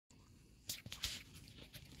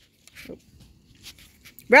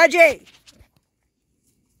Reggie!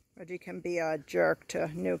 Reggie can be a jerk to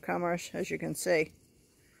newcomers, as you can see.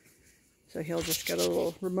 So he'll just get a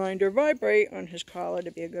little reminder vibrate on his collar to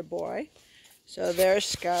be a good boy. So there's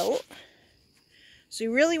Scout. So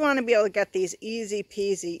you really want to be able to get these easy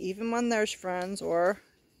peasy, even when there's friends or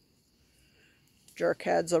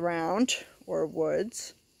jerkheads around or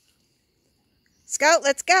woods. Scout,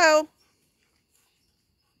 let's go.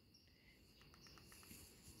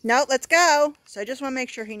 No, let's go. So I just want to make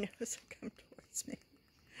sure he knows to come towards me.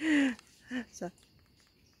 So,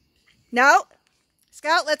 no,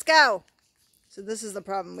 Scout, let's go. So this is the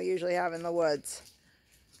problem we usually have in the woods.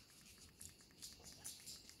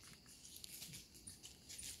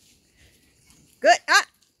 Good. Ah,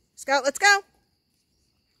 Scout, let's go.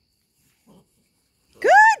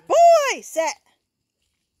 Good boy. Set.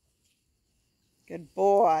 Good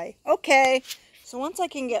boy. Okay. So once I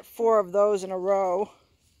can get 4 of those in a row,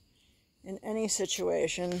 in any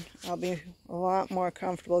situation, I'll be a lot more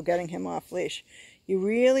comfortable getting him off leash. You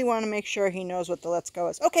really want to make sure he knows what the let's go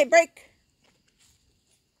is. Okay, break.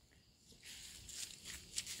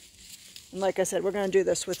 And like I said, we're going to do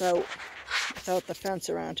this without the fence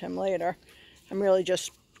around him later. I'm really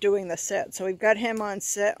just doing the sit. So we've got him on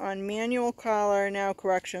sit on manual collar, now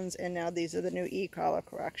corrections, and now these are the new e-collar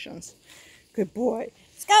corrections. Good boy.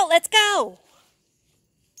 Scout, let's go.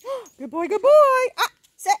 Good boy, good boy. Ah,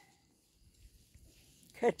 sit.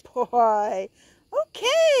 Good boy.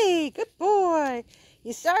 Okay, good boy.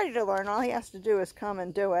 He's starting to learn. All he has to do is come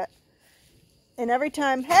and do it. And every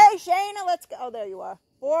time, hey, Shayna, let's go. Oh, there you are.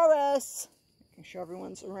 Boris. Making sure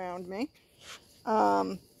everyone's around me.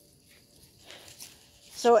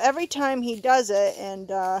 So every time he does it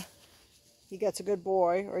and he gets a good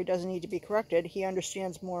boy or he doesn't need to be corrected, he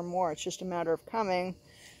understands more and more. It's just a matter of coming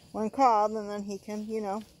when called, and then he can, you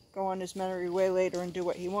know, go on his merry way later and do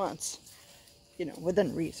what he wants. You know,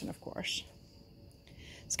 within reason, of course.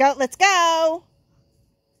 Scout, let's go!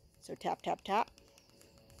 So tap, tap, tap.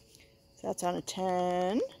 So that's on a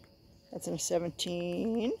 10. That's on a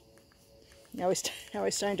 17. Now he's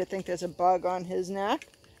starting to think there's a bug on his neck.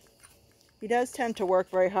 He does tend to work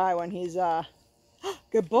very high when he's,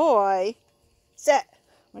 good boy, sit,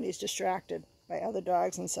 when he's distracted by other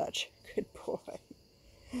dogs and such. Good boy.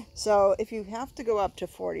 So if you have to go up to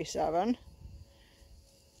 47,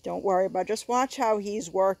 don't worry about it. Just watch how he's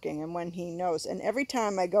working and when he knows. And every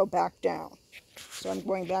time I go back down. So I'm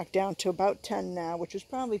going back down to about 10 now, which is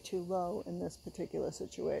probably too low in this particular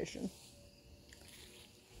situation.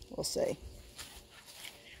 We'll see.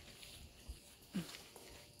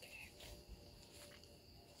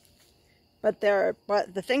 But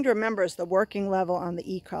the thing to remember is the working level on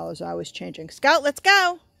the e-collar is always changing. Scout, let's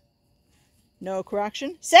go. No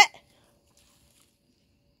correction. Sit.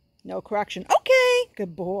 No correction. Okay.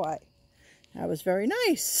 Good boy. That was very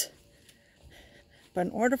nice. But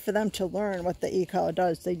in order for them to learn what the e-collar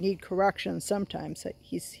does, they need correction sometimes.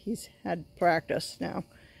 He's had practice now.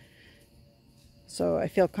 So I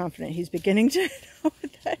feel confident he's beginning to know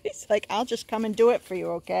that. He's like, I'll just come and do it for you,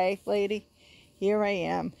 okay, lady? Here I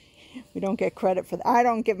am. We don't get credit for that. I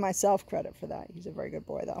don't give myself credit for that. He's a very good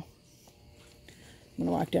boy, though. I'm going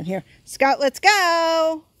to walk down here. Scout, let's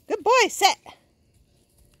go. Good boy, sit.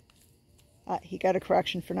 He got a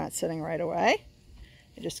correction for not sitting right away.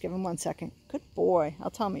 I just give him 1 second. Good boy. I'll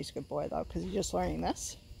tell him he's a good boy, though, because he's just learning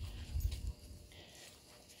this.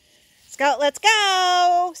 Scout, let's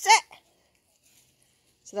go. Sit.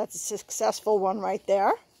 So that's a successful one right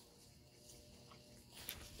there.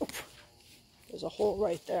 Oop. There's a hole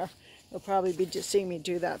right there. You'll probably be just seeing me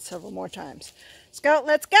do that several more times. Scout,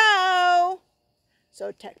 let's go.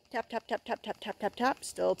 So tap, tap, tap, tap, tap, tap, tap, tap, tap.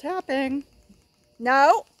 Still tapping.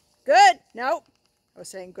 No. Good. Nope. I was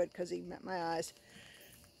saying good because he met my eyes.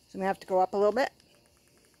 So I'm going to have to go up a little bit.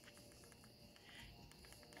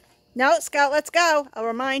 No, Scout, let's go. I'll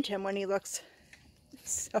remind him when he looks.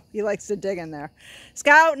 So he likes to dig in there.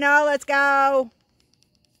 Scout, no, let's go.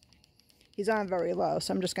 He's on very low,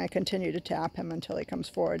 so I'm just going to continue to tap him until he comes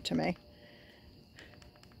forward to me.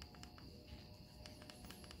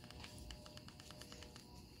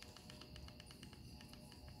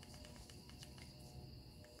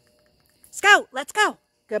 Scout, let's go.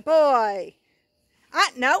 Good boy. Ah,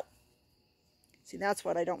 no. See, that's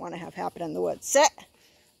what I don't want to have happen in the woods. Sit.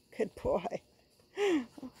 Good boy.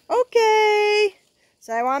 Okay.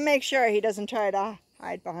 So I want to make sure he doesn't try to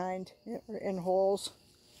hide behind or in holes.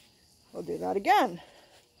 We'll do that again.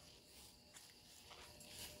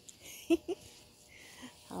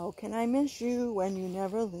 How can I miss you when you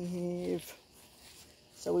never leave?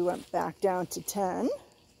 So we went back down to 10.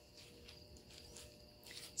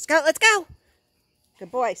 Scout, let's go.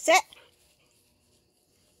 Good boy. Sit.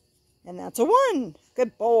 And that's a 1.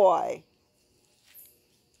 Good boy.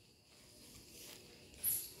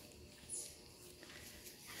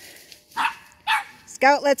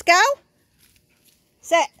 Scout, let's go.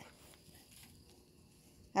 Set.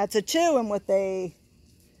 That's a 2, and with a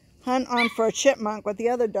hunt on for a chipmunk with the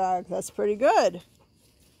other dog, that's pretty good.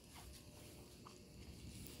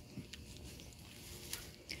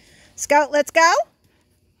 Scout, let's go.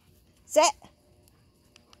 Set.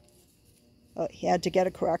 Oh, he had to get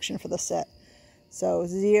a correction for the set. So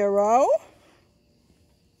 0.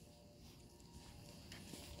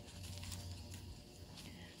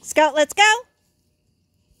 Scout, let's go.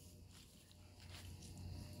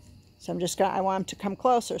 So I want him to come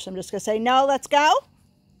closer. So I'm just going to say, no, let's go.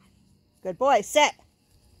 Good boy, set.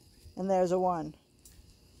 And there's a 1.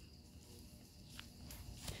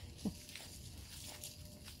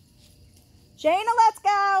 Shayna, let's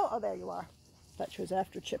go. Oh, there you are. Thought she was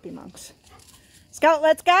after Chippy Monks. Scout,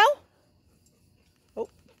 let's go. Oh,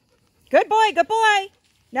 good boy, good boy.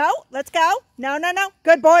 No, let's go. No, no, no.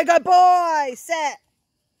 Good boy, set.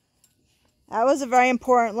 That was a very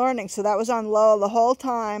important learning. So that was on low the whole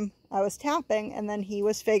time I was tapping, and then he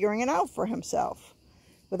was figuring it out for himself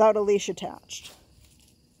without a leash attached,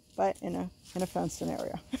 but in a fenced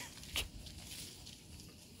area.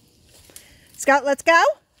 Scout, let's go.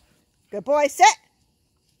 Good boy, sit.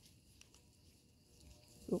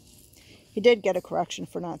 Ooh. He did get a correction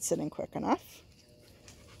for not sitting quick enough.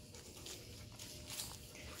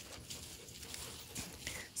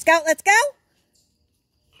 Scout, let's go.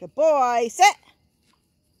 Good boy, sit.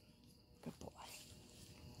 Good boy.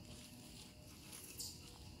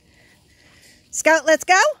 Scout, let's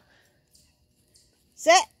go.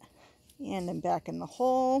 Sit. And I'm back in the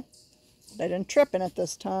hole. But I didn't trip in it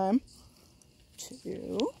this time.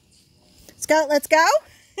 2. Scout, let's go.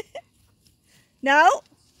 No,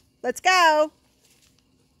 let's go.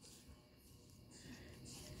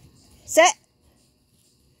 Sit.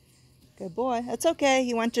 Good boy. That's okay.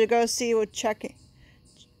 He went to go see what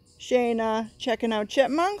Shayna checking out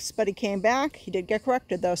chipmunks, but he came back. He did get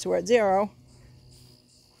corrected though, so we're at 0.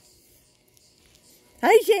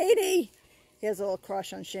 Hi, Shady. He has a little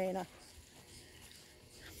crush on Shayna.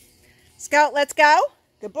 Scout, let's go.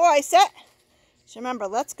 Good boy. Sit. So remember,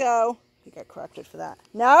 let's go. He got corrected for that.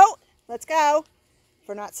 No, let's go.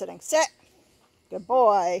 For not sitting. Sit. Good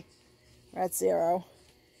boy. We're at 0.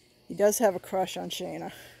 He does have a crush on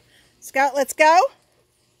Shayna. Scout, let's go.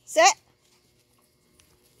 Sit.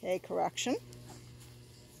 Okay, correction.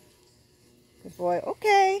 Good boy.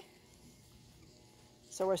 Okay.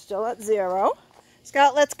 So we're still at 0.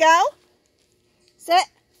 Scout, let's go. Sit.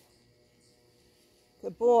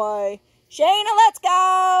 Good boy. Shayna, let's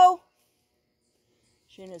go.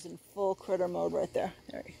 Shayna's in full critter mode right there.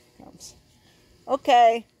 There he comes.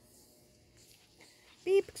 Okay.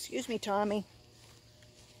 Beep. Excuse me, Tommy.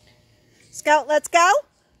 Scout, let's go.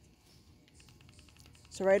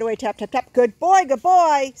 So right away, tap, tap, tap. Good boy, good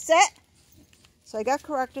boy. Sit. So I got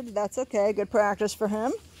corrected. That's okay. Good practice for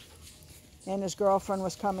him. And his girlfriend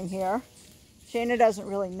was coming here. Shayna doesn't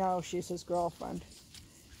really know she's his girlfriend.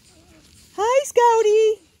 Hi,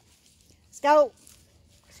 Scouty. Scout.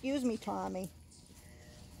 Excuse me, Tommy.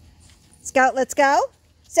 Scout, let's go.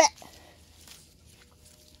 Sit.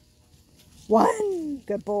 1.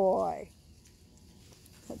 Good boy.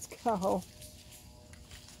 Let's go.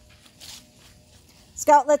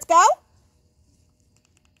 Scout, let's go.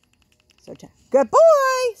 So, good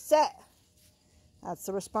boy. Sit. That's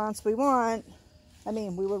the response we want. I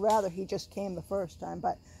mean, we would rather he just came the first time,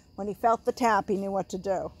 but when he felt the tap, he knew what to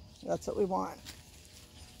do. That's what we want.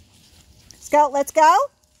 Scout, let's go.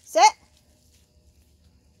 Sit.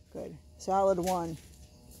 Good. Solid 1.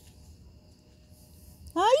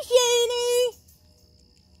 Hi, Shani.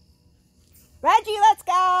 Reggie, let's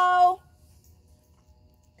go.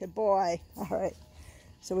 Good boy. All right.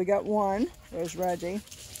 So we got 1. There's Reggie,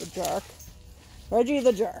 the jerk. Reggie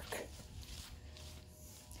the jerk.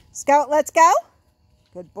 Scout, let's go.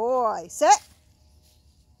 Good boy. Sit.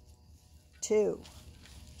 2.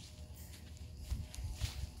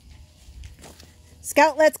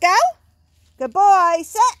 Scout, let's go. Good boy.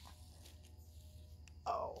 Sit.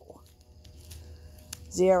 Oh.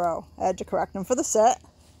 0. I had to correct him for the set.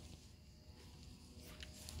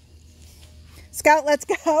 Scout, let's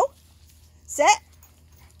go. Sit.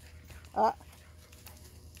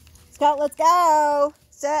 Scout, let's go.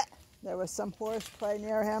 Sit. There was some horseplay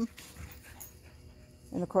near him.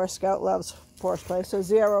 And of course, Scout loves horseplay, so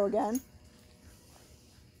 0 again.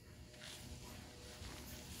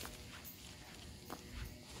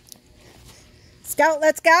 Scout,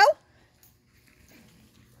 let's go.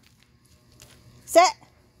 Sit.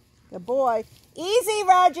 Good boy. Easy,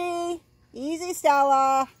 Reggie. Easy,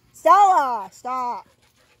 Stella. Stella, stop.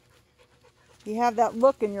 You have that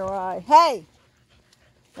look in your eye. Hey,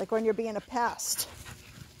 like when you're being a pest.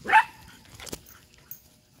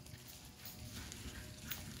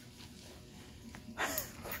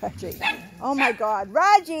 Reggie. Oh my God.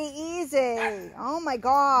 Reggie, easy. Oh my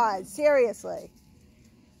God. Seriously.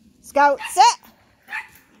 Scout, sit.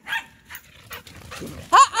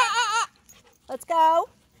 Let's go.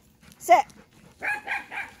 Sit.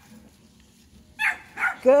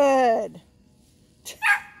 Good.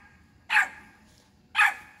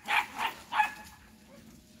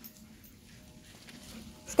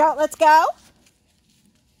 Scout, let's go.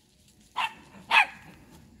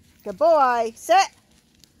 Good boy. Sit.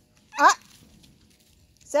 Up.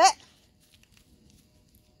 Sit.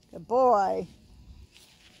 Good boy.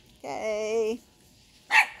 Okay.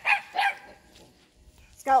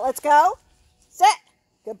 Scout, let's go. Sit.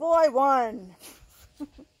 Good boy. 1.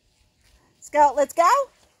 Scout, let's go.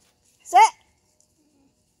 Sit.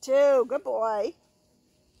 2. Good boy.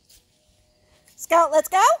 Scout, let's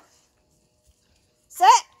go. Sit.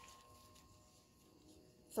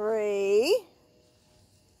 3.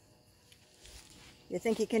 You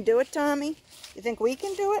think you can do it, Tommy? You think we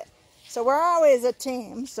can do it? So we're always a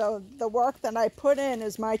team. So the work that I put in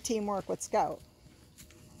is my teamwork with Scout.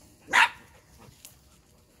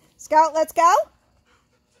 Scout, let's go.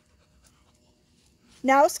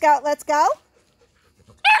 No, Scout, let's go.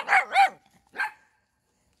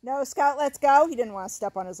 No, Scout, let's go. He didn't want to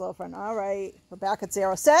step on his little friend. All right, we're back at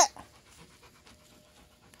 0. Sit.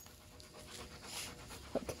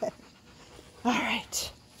 Okay. All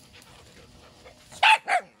right.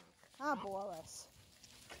 Ah, Boris.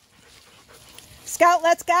 Scout,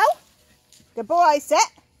 let's go. Good boy. Sit.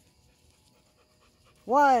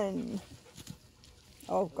 1.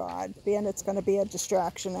 Oh, God. Bandit's going to be a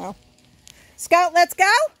distraction now. Scout, let's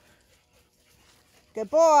go. Good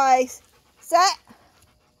boy. Sit.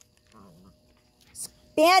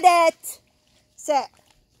 Bandit. Sit.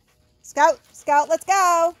 Scout, Scout, let's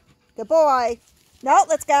go. Good boy. No,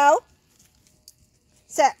 let's go.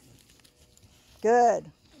 Sit. Good.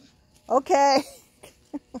 Okay.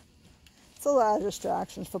 It's a lot of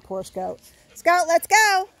distractions for poor Scout. Scout, let's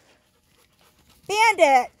go.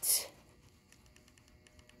 Bandit.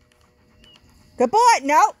 Good boy.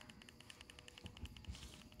 No.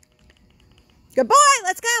 Good boy.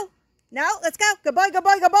 Let's go. No, let's go. Good boy, good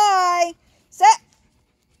boy, good boy. Sit.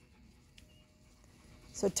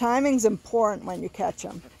 So timing's important when you catch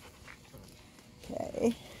them.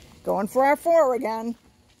 Okay. Going for our 4 again.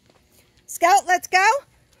 Scout, let's go.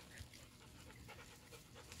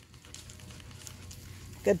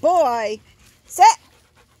 Good boy. Sit.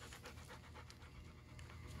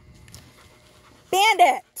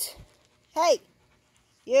 Bandit. Hey.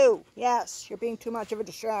 You. Yes, you're being too much of a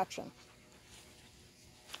distraction.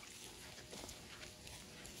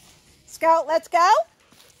 Scout, let's go.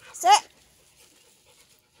 Sit.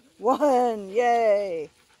 1. Yay.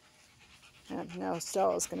 And now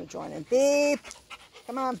Stella's going to join in. Beep.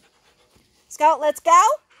 Come on. Scout, let's go.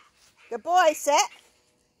 Good boy. Sit.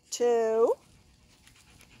 2.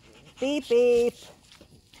 Beep, beep.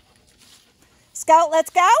 Scout, let's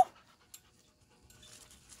go.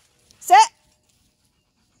 Sit.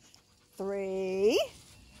 3.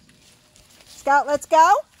 Scout, let's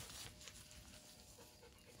go.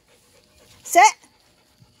 Sit.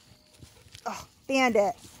 Oh,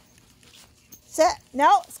 Bandit. Sit.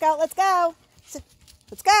 No, Scout, let's go. Sit.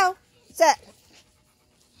 Let's go. Sit.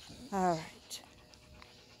 All right.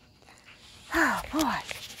 Oh,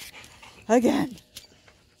 boy. Again.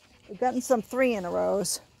 We've gotten some 3 in a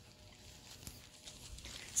rows.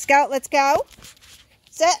 Scout, let's go.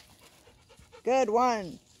 Sit. Good.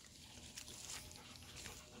 1.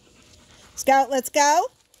 Scout, let's go.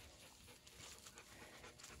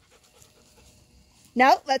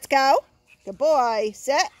 No, let's go. Good boy.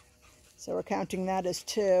 Sit. So we're counting that as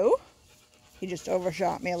 2. He just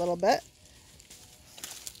overshot me a little bit.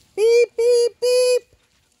 Beep, beep, beep.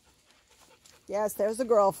 Yes, there's the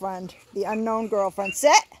girlfriend. The unknown girlfriend.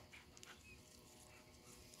 Sit.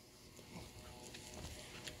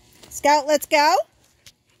 Scout, let's go.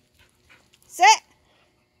 Sit.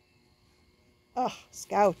 Oh,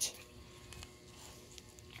 Scout.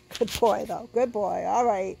 Good boy, though. Good boy. All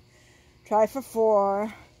right. Try for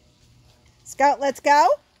 4. Scout, let's go.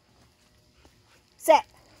 Sit.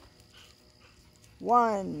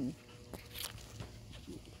 1.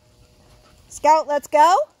 Scout, let's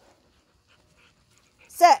go.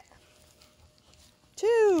 Sit.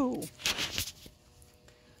 2.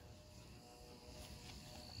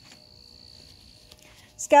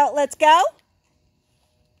 Scout, let's go.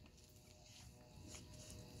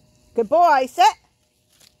 Good boy. Sit.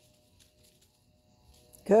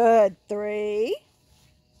 Good. 3.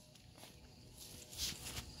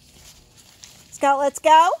 Scout, let's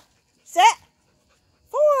go. Sit.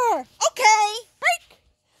 4. Okay. Break.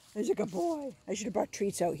 There's a good boy. I should have brought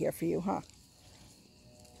treats out here for you, huh?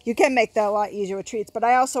 You can make that a lot easier with treats, but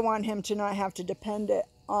I also want him to not have to depend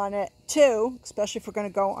on it too, especially if we're going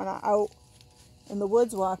to go on an out in the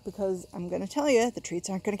woods walk, because I'm going to tell you, the treats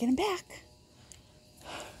aren't going to get him back.